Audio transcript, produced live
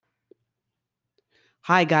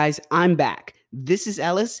Hi, guys, I'm back. This is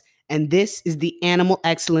Ellis, and this is the Animal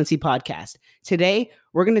Excellency Podcast. Today,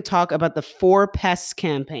 we're going to talk about the Four Pests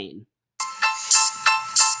campaign.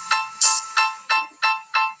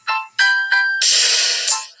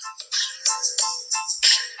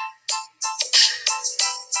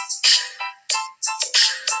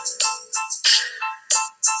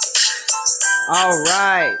 All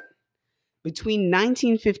right. Between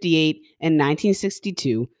 1958 and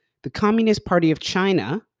 1962, the Communist Party of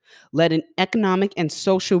China led an economic and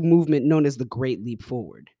social movement known as the Great Leap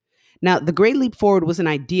Forward. Now, the Great Leap Forward was an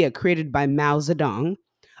idea created by Mao Zedong,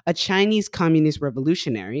 a Chinese communist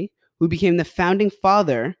revolutionary who became the founding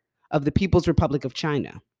father of the People's Republic of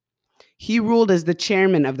China. He ruled as the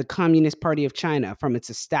chairman of the Communist Party of China from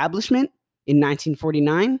its establishment in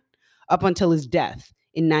 1949 up until his death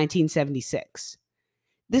in 1976.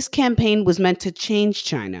 This campaign was meant to change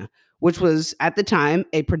China, which was at the time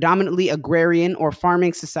a predominantly agrarian or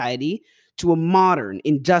farming society, to a modern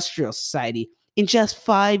industrial society in just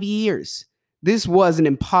 5 years. This was an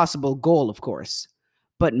impossible goal, of course,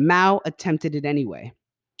 but Mao attempted it anyway.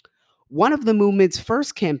 One of the movement's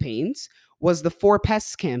first campaigns was the Four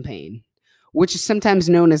Pests campaign, which is sometimes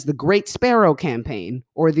known as the Great Sparrow campaign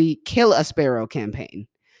or the Kill a Sparrow campaign.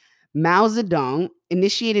 Mao Zedong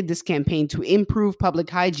initiated this campaign to improve public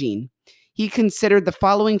hygiene. He considered the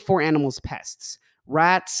following four animals pests: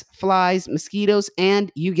 rats, flies, mosquitoes, and,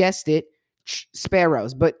 you guessed it,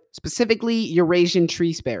 sparrows, but specifically Eurasian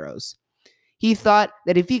tree sparrows. He thought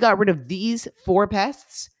that if he got rid of these four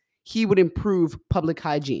pests, he would improve public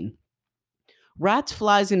hygiene. Rats,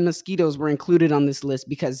 flies, and mosquitoes were included on this list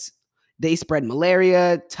because they spread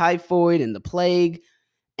malaria, typhoid, and the plague.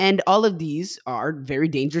 And all of these are very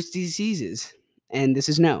dangerous diseases. And this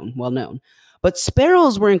is well known. But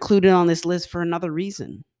sparrows were included on this list for another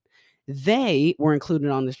reason. They were included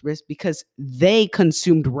on this list because they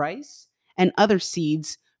consumed rice and other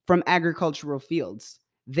seeds from agricultural fields.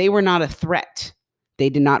 They were not a threat. They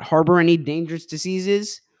did not harbor any dangerous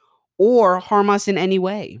diseases or harm us in any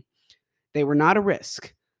way. They were not a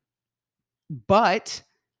risk, but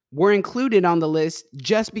were included on the list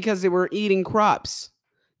just because they were eating crops.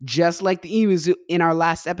 Just like the emus in our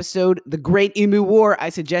last episode, the Great Emu War. I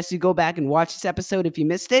suggest you go back and watch this episode if you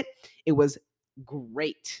missed it. It was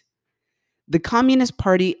great. The Communist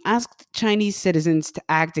Party asked Chinese citizens to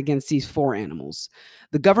act against these four animals.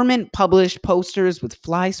 The government published posters with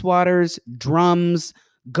fly swatters, drums,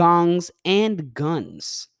 gongs, and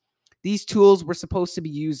guns. These tools were supposed to be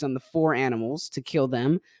used on the four animals to kill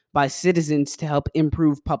them by citizens to help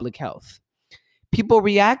improve public health. People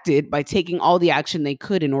reacted by taking all the action they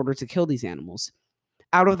could in order to kill these animals.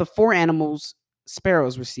 Out of the four animals,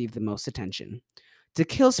 sparrows received the most attention. To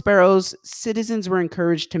kill sparrows, citizens were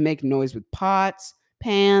encouraged to make noise with pots,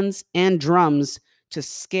 pans, and drums to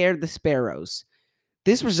scare the sparrows.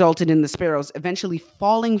 This resulted in the sparrows eventually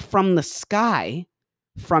falling from the sky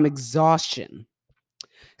from exhaustion.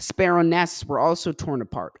 Sparrow nests were also torn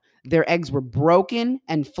apart. Their eggs were broken,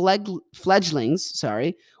 and fledglings,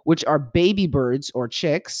 which are baby birds or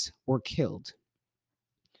chicks, were killed.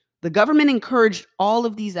 The government encouraged all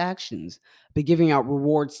of these actions by giving out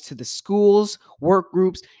rewards to the schools, work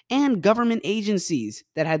groups, and government agencies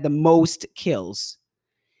that had the most kills.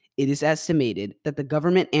 It is estimated that the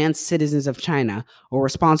government and citizens of China were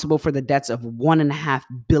responsible for the deaths of 1.5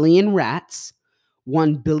 billion rats,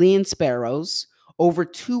 1 billion sparrows, over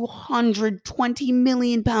 220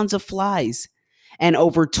 million pounds of flies, and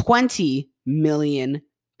over 20 million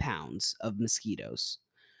pounds of mosquitoes.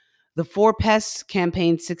 The Four Pests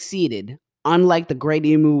campaign succeeded, unlike the Great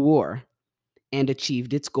Emu War, and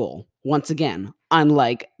achieved its goal. Once again,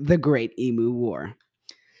 unlike the Great Emu War.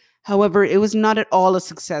 However, it was not at all a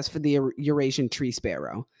success for the Eurasian tree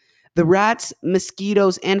sparrow. The rats,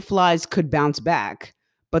 mosquitoes, and flies could bounce back,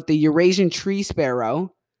 but the Eurasian tree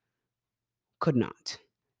sparrow could not.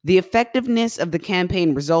 The effectiveness of the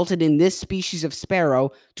campaign resulted in this species of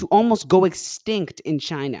sparrow to almost go extinct in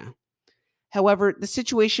China. However, the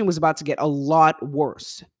situation was about to get a lot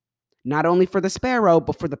worse, not only for the sparrow,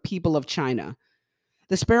 but for the people of China.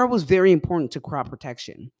 The sparrow was very important to crop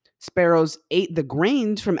protection. Sparrows ate the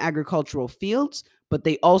grains from agricultural fields, but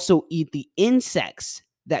they also eat the insects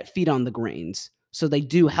that feed on the grains. So they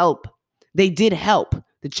did help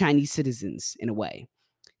the Chinese citizens in a way.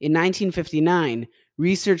 In 1959,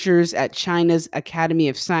 researchers at China's Academy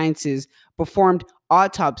of Sciences performed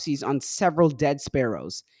autopsies on several dead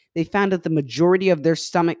sparrows. They found that the majority of their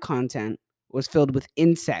stomach content was filled with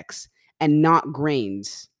insects and not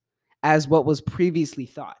grains, as what was previously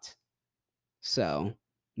thought. So,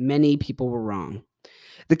 many people were wrong.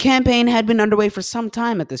 The campaign had been underway for some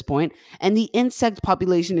time at this point, and the insect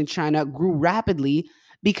population in China grew rapidly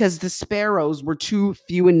because the sparrows were too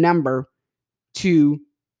few in number to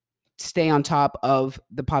stay on top of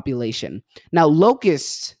the population. Now,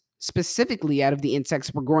 locusts, specifically out of the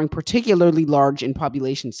insects, were growing particularly large in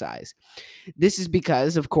population size. This is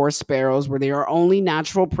because, of course, sparrows were their only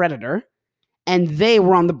natural predator, and they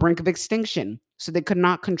were on the brink of extinction, so they could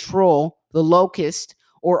not control the locust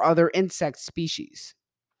or other insect species.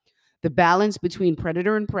 The balance between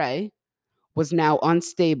predator and prey was now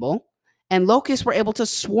unstable, and locusts were able to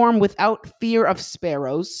swarm without fear of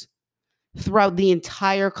sparrows throughout the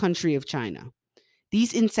entire country of China.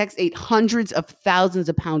 These insects ate hundreds of thousands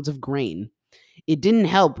of pounds of grain. It didn't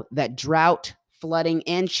help that drought, flooding,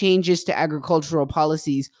 and changes to agricultural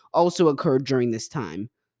policies also occurred during this time.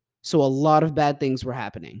 So a lot of bad things were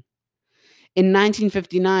happening. In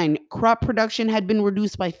 1959, crop production had been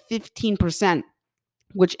reduced by 15%,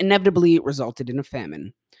 which inevitably resulted in a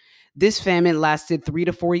famine. This famine lasted 3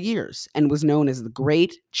 to 4 years and was known as the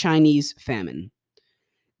Great Chinese Famine.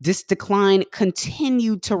 This decline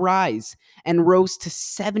continued to rise and rose to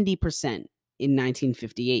 70% in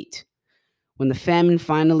 1958. When the famine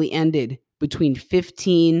finally ended, between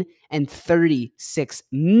 15 and 36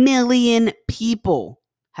 million people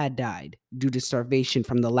had died due to starvation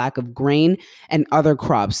from the lack of grain and other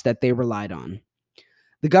crops that they relied on.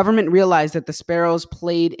 The government realized that the sparrows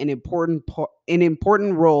played an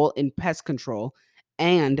important role in pest control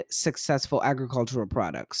and successful agricultural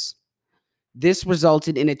products. This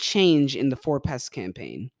resulted in a change in the Four Pests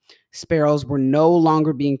campaign. Sparrows were no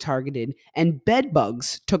longer being targeted, and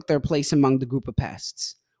bedbugs took their place among the group of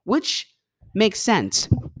pests, which makes sense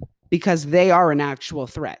because they are an actual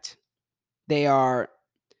threat. They're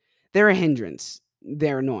a hindrance.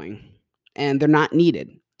 They're annoying, and they're not needed.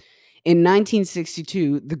 In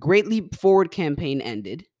 1962, the Great Leap Forward campaign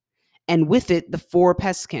ended, and with it, the Four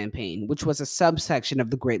Pests campaign, which was a subsection of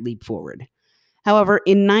the Great Leap Forward. However,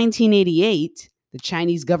 in 1988, the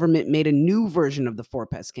Chinese government made a new version of the Four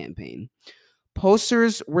Pests campaign.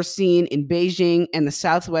 Posters were seen in Beijing and the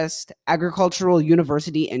Southwest Agricultural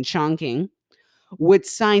University in Chongqing with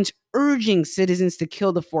signs urging citizens to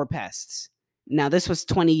kill the four pests. Now, this was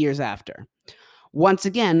 20 years after. Once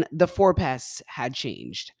again, the four pests had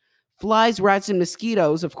changed. Flies, rats, and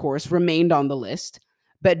mosquitoes, of course, remained on the list,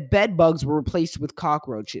 but bed bugs were replaced with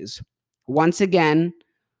cockroaches. Once again,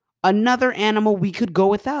 another animal we could go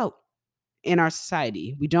without in our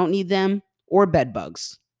society. We don't need them or bed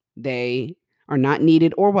bugs. They are not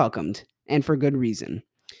needed or welcomed, and for good reason.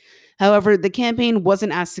 However, the campaign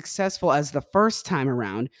wasn't as successful as the first time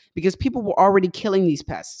around because people were already killing these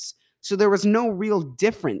pests. So there was no real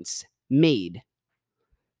difference made.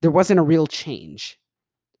 There wasn't a real change.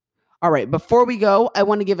 All right, before we go, I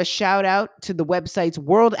want to give a shout out to the websites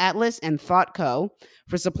World Atlas and ThoughtCo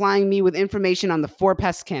for supplying me with information on the Four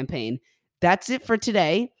Pests campaign. That's it for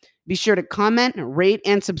today. Be sure to comment, rate,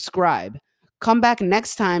 and subscribe. Come back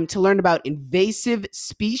next time to learn about invasive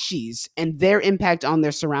species and their impact on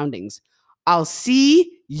their surroundings. I'll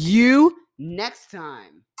see you next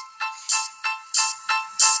time.